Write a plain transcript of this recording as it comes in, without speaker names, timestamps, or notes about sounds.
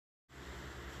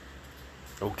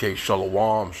Okay,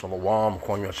 shalom, shalom,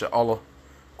 Kwanya Sha'Allah,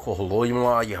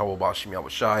 Koholoyimla, Yahweh Bashim Yahweh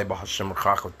Bahashim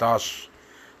Rakakadash,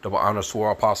 double honor to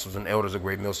our apostles and elders of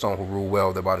Great Millstone who rule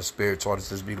well, that by the Spirit taught us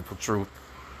this beautiful truth.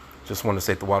 Just want to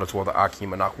say the water to all the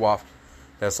H.I.M and Akwaf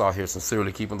that's out here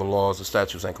sincerely keeping the laws, the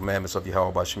statutes, and commandments of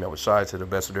Yahweh Bashim Yahweh to the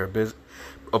best of their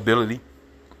ability.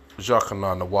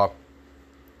 Jachanah Nawab.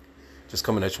 Just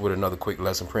coming at you with another quick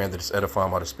lesson, praying that it's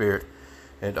edifying by the Spirit.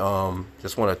 And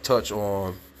just want to touch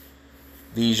on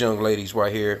these young ladies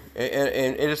right here,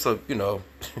 and it's a,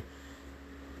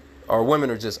 our women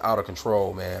are just out of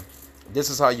control, man. This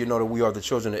is how you know that we are the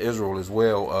children of Israel as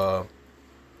well.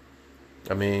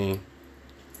 I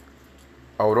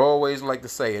would always like to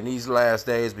say in these last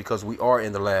days, because we are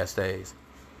in the last days,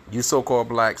 you so-called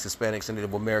blacks, Hispanics, and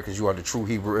Native Americans, you are the true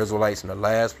Hebrew Israelites, and the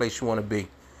last place you want to be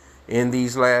in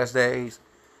these last days,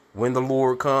 when the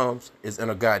Lord comes, is in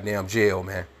a goddamn jail,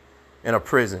 man, in a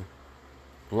prison,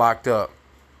 locked up,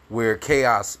 where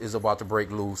chaos is about to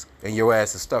break loose and your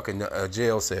ass is stuck in a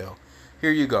jail cell.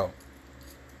 Here you go.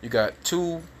 You got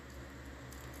two,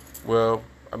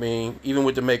 even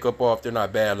with the makeup off, they're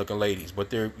not bad looking ladies, but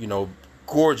they're,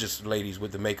 gorgeous ladies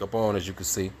with the makeup on, as you can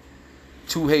see.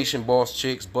 Two Haitian boss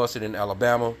chicks busted in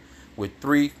Alabama with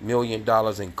 $3 million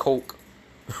in coke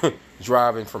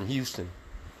driving from Houston.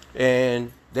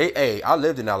 And I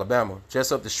lived in Alabama,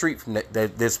 just up the street from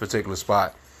this particular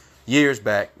spot years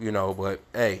back, but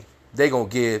hey, they gonna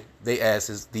give they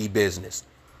asses the business.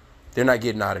 They're not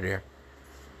getting out of there,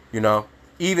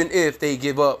 even if they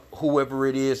give up whoever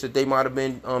it is that they might have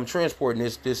been transporting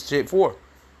this shit for.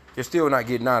 They're still not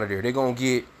getting out of there. They're gonna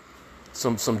get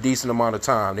some decent amount of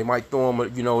time. They might throw them a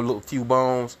little few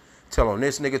bones, tell on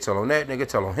this nigga, tell on that nigga,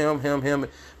 tell on him.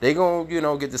 They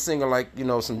gonna get the singer like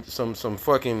some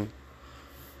fucking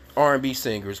R&B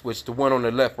singers, which the one on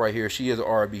the left right here, she is an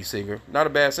R&B singer. Not a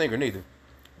bad singer neither.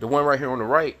 The one right here on the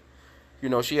right,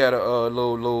 she had a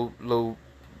little,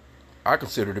 I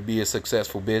consider to be a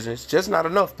successful business. Just not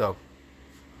enough though.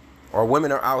 Our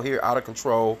women are out here out of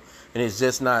control, and it's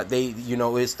just not,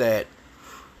 it's that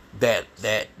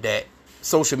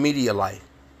social media life.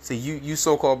 See, you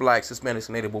so-called blacks, Hispanics,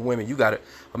 and Native women,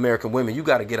 American women, you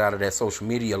got to get out of that social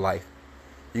media life.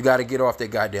 You got to get off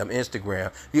that goddamn Instagram.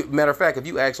 Matter of fact, if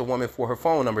you ask a woman for her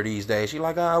phone number these days, she's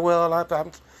like, I got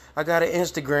an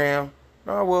Instagram.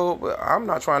 Oh, well, I'm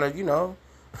not trying to, you know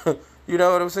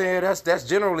what I'm saying? That's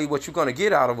generally what you're going to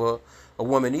get out of a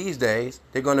woman these days.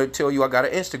 They're going to tell you, I got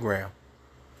an Instagram.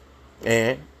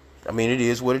 And, it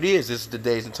is what it is. This is the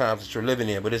days and times that you're living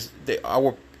in. But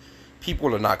our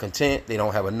people are not content. They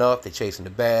don't have enough. They're chasing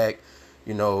the bag.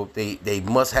 They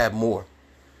must have more.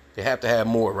 They have to have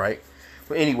more, right?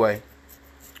 But anyway,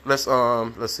 let's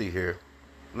see here.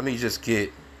 Let's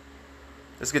get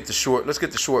the short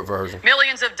version.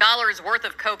 Millions of dollars worth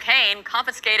of cocaine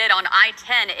confiscated on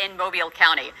I-10 in Mobile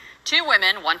County. Two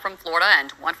women, one from Florida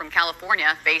and one from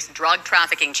California, face drug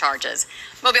trafficking charges.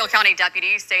 Mobile County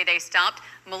deputies say they stopped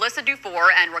Melissa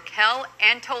Dufour and Raquel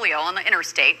Antolio on the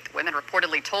interstate. The women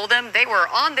reportedly told them they were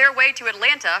on their way to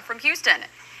Atlanta from Houston.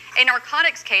 A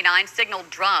narcotics canine signaled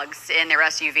drugs in their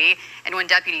SUV, and when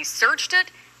deputies searched it,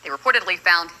 they reportedly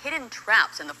found hidden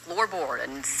traps in the floorboard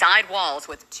and side walls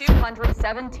with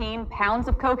 217 pounds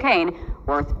of cocaine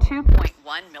worth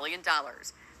 $2.1 million.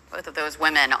 Both of those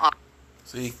women are...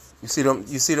 See, you see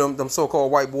them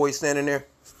so-called white boys standing there?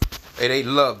 Hey, they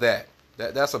love that.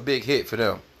 That's a big hit for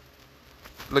them.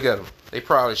 Look at them. They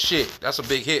proud as shit. That's a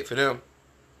big hit for them.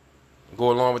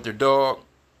 Go along with their dog.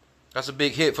 That's a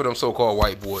big hit for them so-called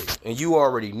white boys. And you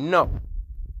already know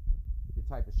the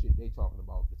type of shit they talking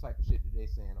about. The type of shit that they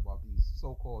saying about these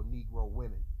so-called Negro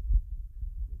women.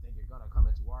 They think you're gonna come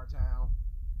into our town.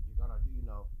 You're gonna,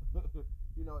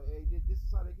 hey, this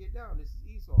is how they get down. This is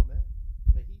Esau, man.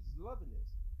 And he's loving this.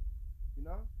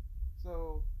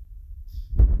 So,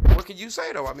 what can you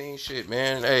say though? Shit,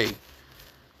 man. Hey,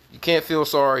 you can't feel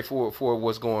sorry for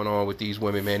what's going on with these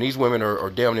women, man. These women are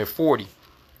down near 40.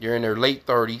 You're in their late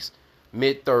 30s.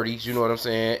 Mid-30s, you know what I'm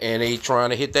saying? And they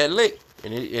trying to hit that lick.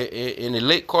 And the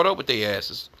lick caught up with their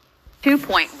asses.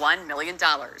 $2.1 million.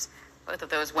 Both of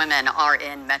those women are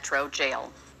in Metro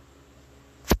jail.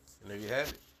 And there you have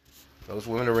it. Those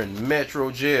women are in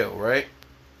Metro jail, right?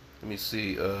 Let me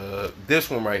see. This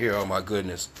one right here, oh my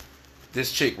goodness.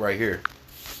 This chick right here.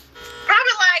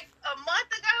 Probably like a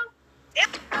month ago.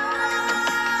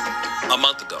 A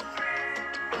month ago.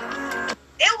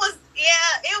 It was,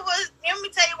 let me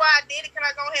tell you why I did it. Can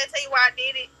I go ahead and tell you why I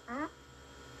did it? Mm-hmm.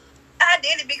 I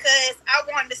did it because I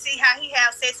wanted to see how he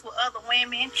had sex with other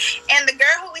women. And the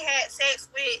girl who he had sex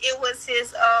with, it was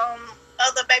his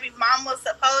other baby mama,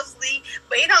 supposedly.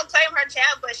 But he don't claim her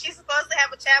child, but she's supposed to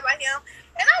have a child by him.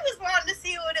 And I just wanted to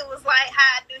see what it was like.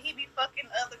 How do he be fucking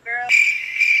other girls?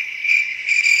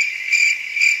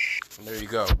 And there you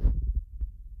go.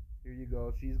 Here you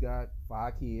go. She's got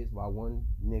 5 kids by one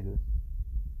nigga.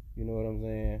 You know what I'm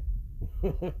saying?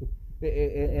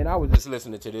 And I was just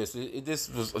listening to this. This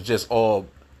was just all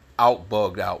out,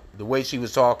 bugged out. The way she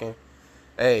was talking.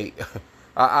 Hey,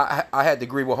 I had to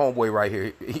agree with homeboy right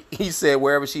here. He said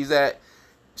wherever she's at,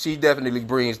 she definitely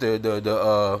brings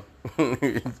the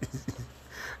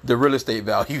the real estate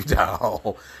value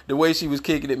down. The way she was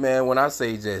kicking it, man. When I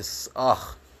say just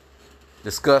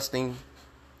disgusting.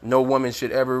 No woman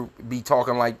should ever be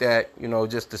talking like that, you know,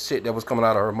 just the shit that was coming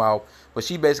out of her mouth. But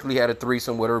she basically had a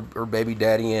threesome with her baby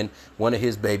daddy and one of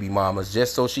his baby mamas,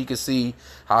 just so she could see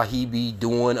how he be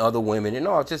doing other women. And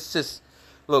all, just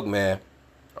look, man,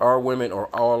 our women are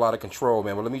all out of control,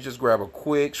 man. But let me just grab a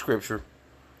quick scripture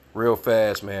real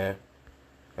fast, man.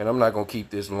 And I'm not going to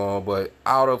keep this long, but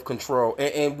out of control.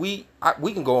 And we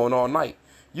can go on all night.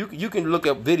 You can look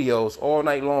up videos all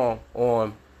night long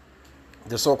on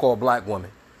the so-called black woman.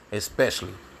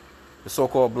 Especially the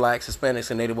so-called blacks, Hispanics,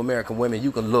 and Native American women.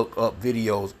 You can look up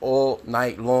videos all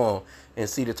night long and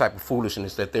see the type of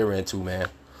foolishness that they're into, man.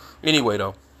 Anyway,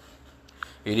 though,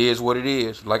 it is what it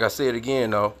is. Like I said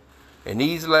again, though, in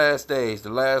these last days, the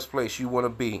last place you want to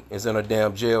be is in a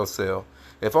damn jail cell.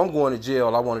 If I'm going to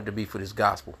jail, I want it to be for this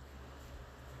gospel.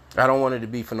 I don't want it to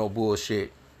be for no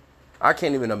bullshit. I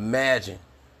can't even imagine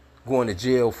going to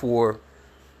jail for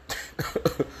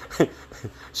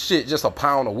shit, just a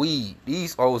pound of weed.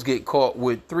 These folks get caught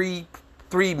with $3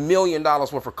 million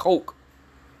worth of coke.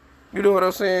 You know what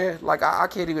I'm saying? Like I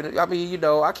can't even. I mean, you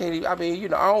know, I can't even. I mean, you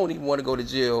know, I don't even want to go to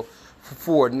jail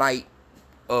for a night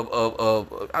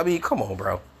of. I mean, come on,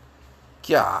 bro.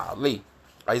 Golly.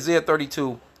 Isaiah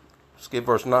 32. Skip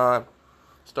verse 9.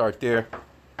 Start there.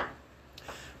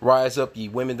 Rise up, ye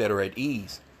women that are at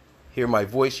ease. Hear my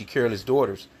voice, ye careless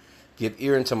daughters. Give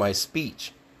ear unto my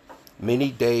speech.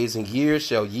 Many days and years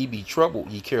shall ye be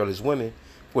troubled, ye careless women,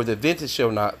 for the vintage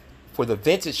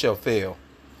shall fail,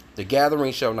 the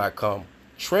gathering shall not come.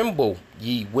 Tremble,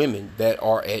 ye women that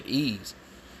are at ease.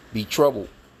 Be troubled,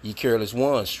 ye careless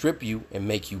ones. Strip you and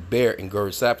make you bare, and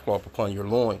gird sackcloth upon your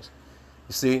loins.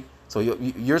 You see? So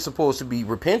you're supposed to be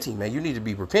repenting, man. You need to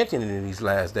be repenting in these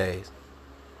last days.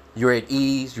 You're at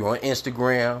ease. You're on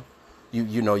Instagram.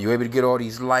 You know, you're able to get all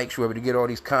these likes. You're able to get all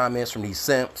these comments from these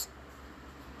simps.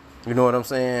 You know what I'm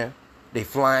saying? They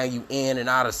flying you in and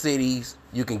out of cities.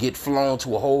 You can get flown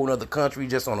to a whole other country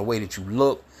just on the way that you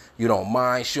look. You don't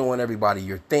mind showing everybody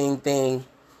your thing.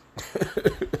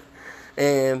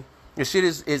 And the shit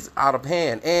is out of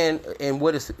hand. And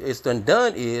what it's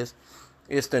done is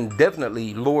it's done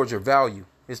definitely lowered your value.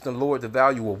 It's done lowered the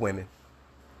value of women.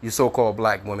 You so-called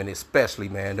black women especially,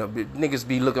 man. The niggas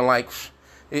be looking like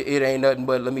it ain't nothing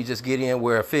but let me just get in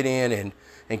where I fit in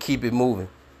and keep it moving.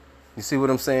 You see what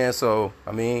I'm saying? So,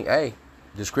 I mean, hey,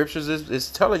 the scriptures is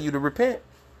telling you to repent.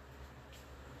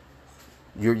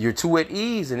 You're too at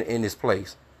ease in this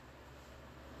place.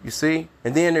 You see?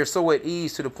 And then they're so at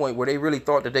ease to the point where they really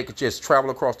thought that they could just travel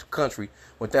across the country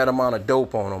with that amount of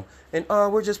dope on them. And,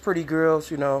 we're just pretty girls,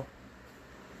 you know.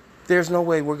 There's no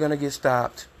way we're going to get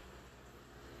stopped.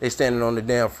 They standing on the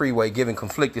damn freeway giving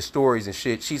conflicted stories and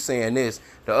shit. She's saying this.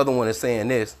 The other one is saying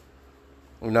this.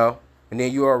 You know? And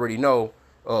then you already know.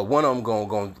 One of them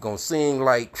gonna sing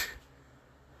like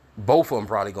both of them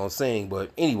probably gonna sing, but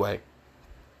anyway,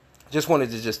 just wanted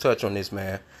to just touch on this,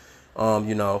 man.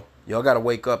 You know, y'all gotta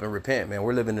wake up and repent, man.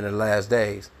 We're living in the last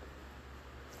days.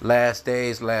 Last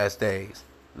place.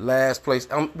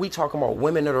 We talking about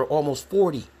women that are almost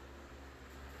 40.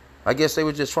 I guess they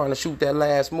were just trying to shoot that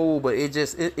last move, but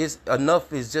it's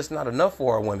enough is just not enough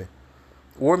for our women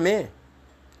or men.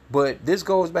 But this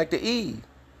goes back to Eve.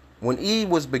 When Eve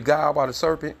was beguiled by the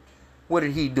serpent, what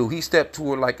did he do? He stepped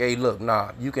to her like, hey, look,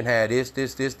 nah, you can have this,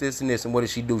 and this. And what did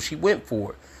she do? She went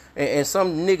for it. And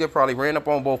some nigga probably ran up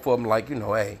on both of them like, you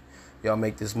know, hey, y'all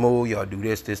make this move. Y'all do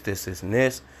this, and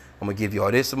this. I'm going to give y'all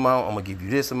this amount. I'm going to give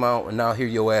you this amount. And now here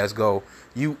your ass go.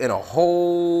 You in a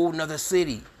whole nother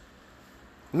city.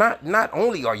 Not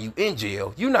only are you in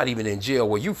jail, you're not even in jail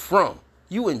where you from.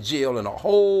 You in jail in a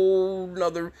whole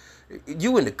nother,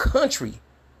 you in the country.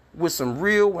 With some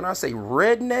real, when I say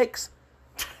rednecks,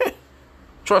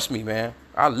 trust me, man,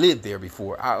 I lived there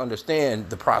before. I understand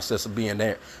the process of being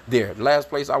there. The last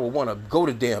place I would want to go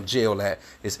to damn jail at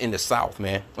is in the South,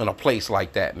 man, in a place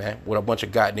like that, man, with a bunch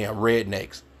of goddamn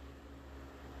rednecks.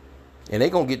 And they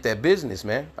gonna get that business,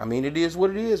 man. I mean, it is what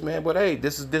it is, man. But hey,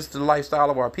 this is the lifestyle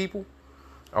of our people.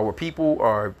 Our people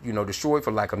are, you know, destroyed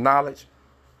for lack of knowledge.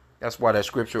 That's why that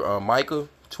scripture, Micah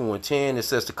 2:10, it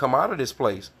says to come out of this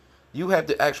place. You have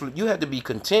to be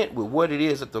content with what it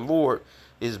is that the Lord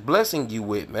is blessing you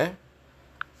with, man.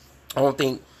 I don't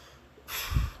think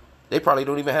they probably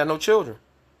don't even have no children.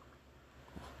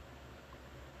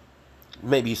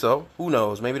 Maybe so. Who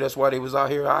knows? Maybe that's why they was out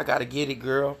here. I gotta get it,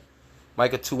 girl.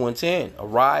 Micah 2:10.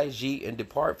 Arise ye and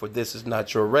depart, for this is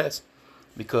not your rest,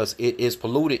 because it is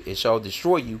polluted. It shall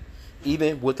destroy you,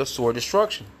 even with a sore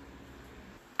destruction.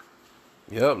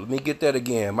 Yep, let me get that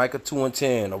again. Micah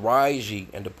 2:10. Arise ye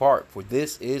and depart, for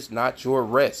this is not your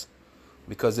rest,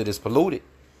 because it is polluted.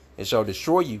 It shall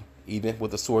destroy you, even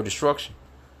with a sore destruction.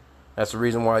 That's the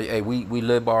reason why, hey, we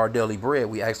live by our daily bread.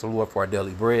 We ask the Lord for our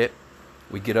daily bread.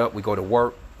 We get up, we go to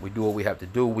work, we do what we have to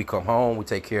do. We come home, we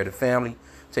take care of the family,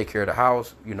 take care of the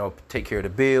house, take care of the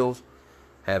bills,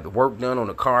 have the work done on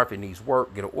the car if it needs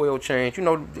work, get an oil change,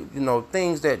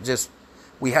 things that just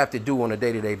we have to do on a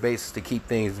day-to-day basis to keep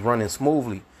things running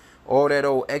smoothly. All that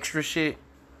old extra shit.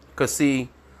 Cause see,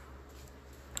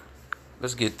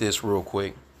 let's get this real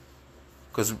quick.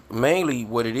 Cause mainly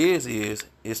what it is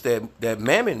that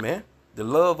mammon, man, the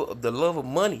love of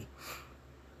money.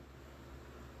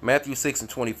 Matthew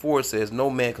 6:24 says, no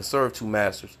man can serve two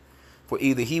masters, for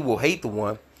either he will hate the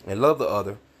one and love the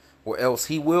other, or else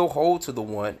he will hold to the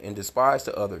one and despise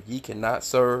the other. Ye cannot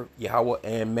serve Yahweh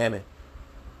and mammon.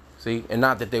 See, and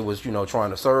not that they was, trying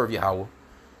to serve Yahweh.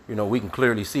 We can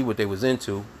clearly see what they was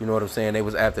into. You know what I'm saying? They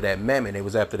was after that mammon. They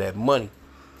was after that money.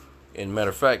 And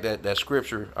matter of fact, that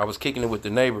scripture, I was kicking it with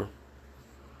the neighbor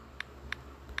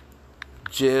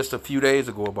just a few days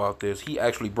ago about this. He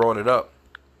actually brought it up.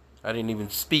 I didn't even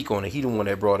speak on it. He the one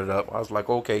that brought it up. I was like,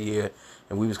 okay, yeah.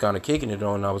 And we was kind of kicking it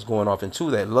on. And I was going off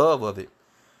into that love of it.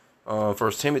 1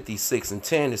 Timothy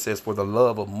 6:10, it says, for the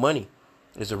love of money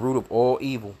is the root of all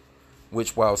evil,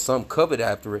 which while some covet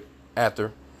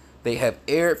after, they have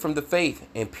erred from the faith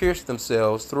and pierced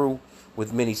themselves through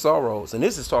with many sorrows. And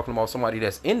this is talking about somebody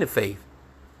that's in the faith.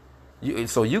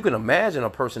 So you can imagine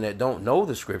a person that don't know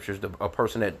the scriptures, a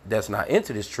person that's not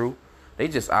into this truth. They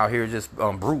just out here just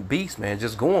brute beasts, man,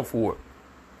 just going for it.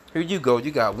 Here you go. You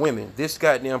got women this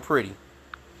goddamn pretty.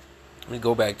 Let me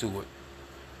go back to it.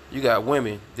 You got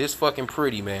women this fucking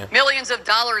pretty, man. Millions of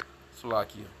dollars.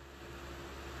 Salakia.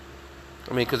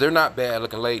 I mean, because they're not bad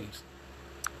looking ladies.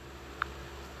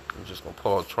 I'm just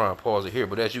going to try and pause it here.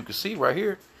 But as you can see right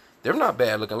here, they're not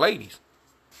bad looking ladies.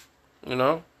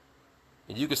 And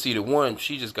you can see the one,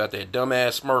 she just got that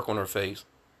dumbass smirk on her face.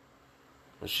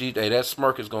 And that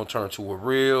smirk is going to turn to a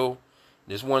real.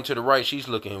 This one to the right, she's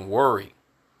looking worried.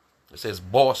 It says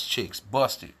boss chicks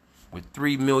busted with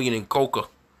 3 million in coca.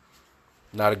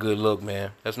 Not a good look,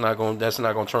 man. That's not going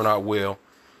to turn out well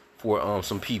for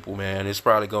some people, man. It's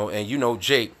probably going, and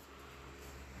Jake.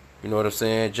 You know what I'm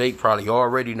saying? Jake probably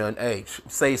already done, hey,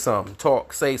 say something,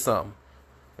 talk, say something.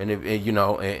 And I'm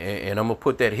going to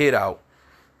put that hit out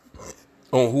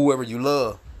on whoever you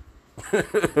love.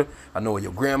 I know where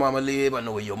your grandmama live. I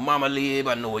know where your mama live.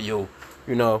 I know where your,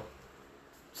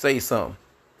 say something.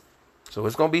 So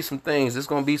it's going to be some things. It's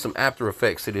going to be some after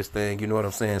effects to this thing. You know what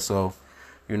I'm saying? So,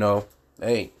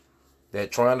 hey,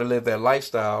 that trying to live that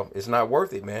lifestyle is not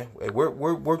worth it, man.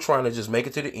 We're trying to just make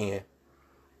it to the end.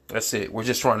 That's it. We're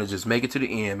just trying to just make it to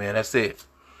the end, man. That's it.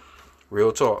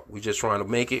 Real talk. We just trying to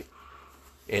make it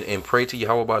and pray to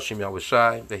Yahweh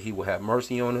H.I.M that he will have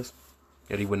mercy on us,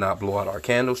 that he would not blow out our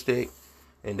candlestick,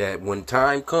 and that when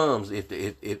time comes,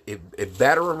 if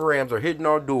battering rams are hitting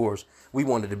our doors, we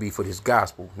want it to be for this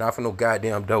gospel, not for no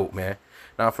goddamn dope, man.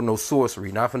 Not for no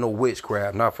sorcery, not for no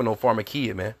witchcraft, not for no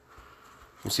pharmakia, man.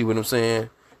 You see what I'm saying?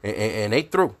 And they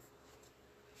through.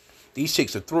 These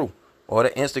chicks are through. All the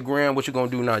Instagram, what you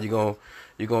gonna do now? You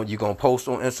gonna post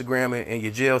on Instagram in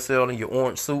your jail cell in your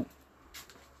orange suit.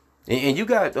 And you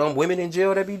got women in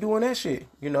jail that be doing that shit.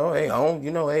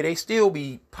 Hey, they still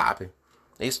be popping.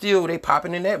 They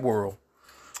popping in that world.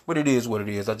 But it is what it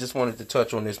is. I just wanted to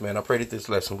touch on this, man. I pray that this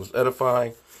lesson was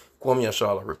edifying. Kwame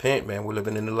Yashala, repent, man. We're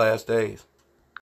living in the last days.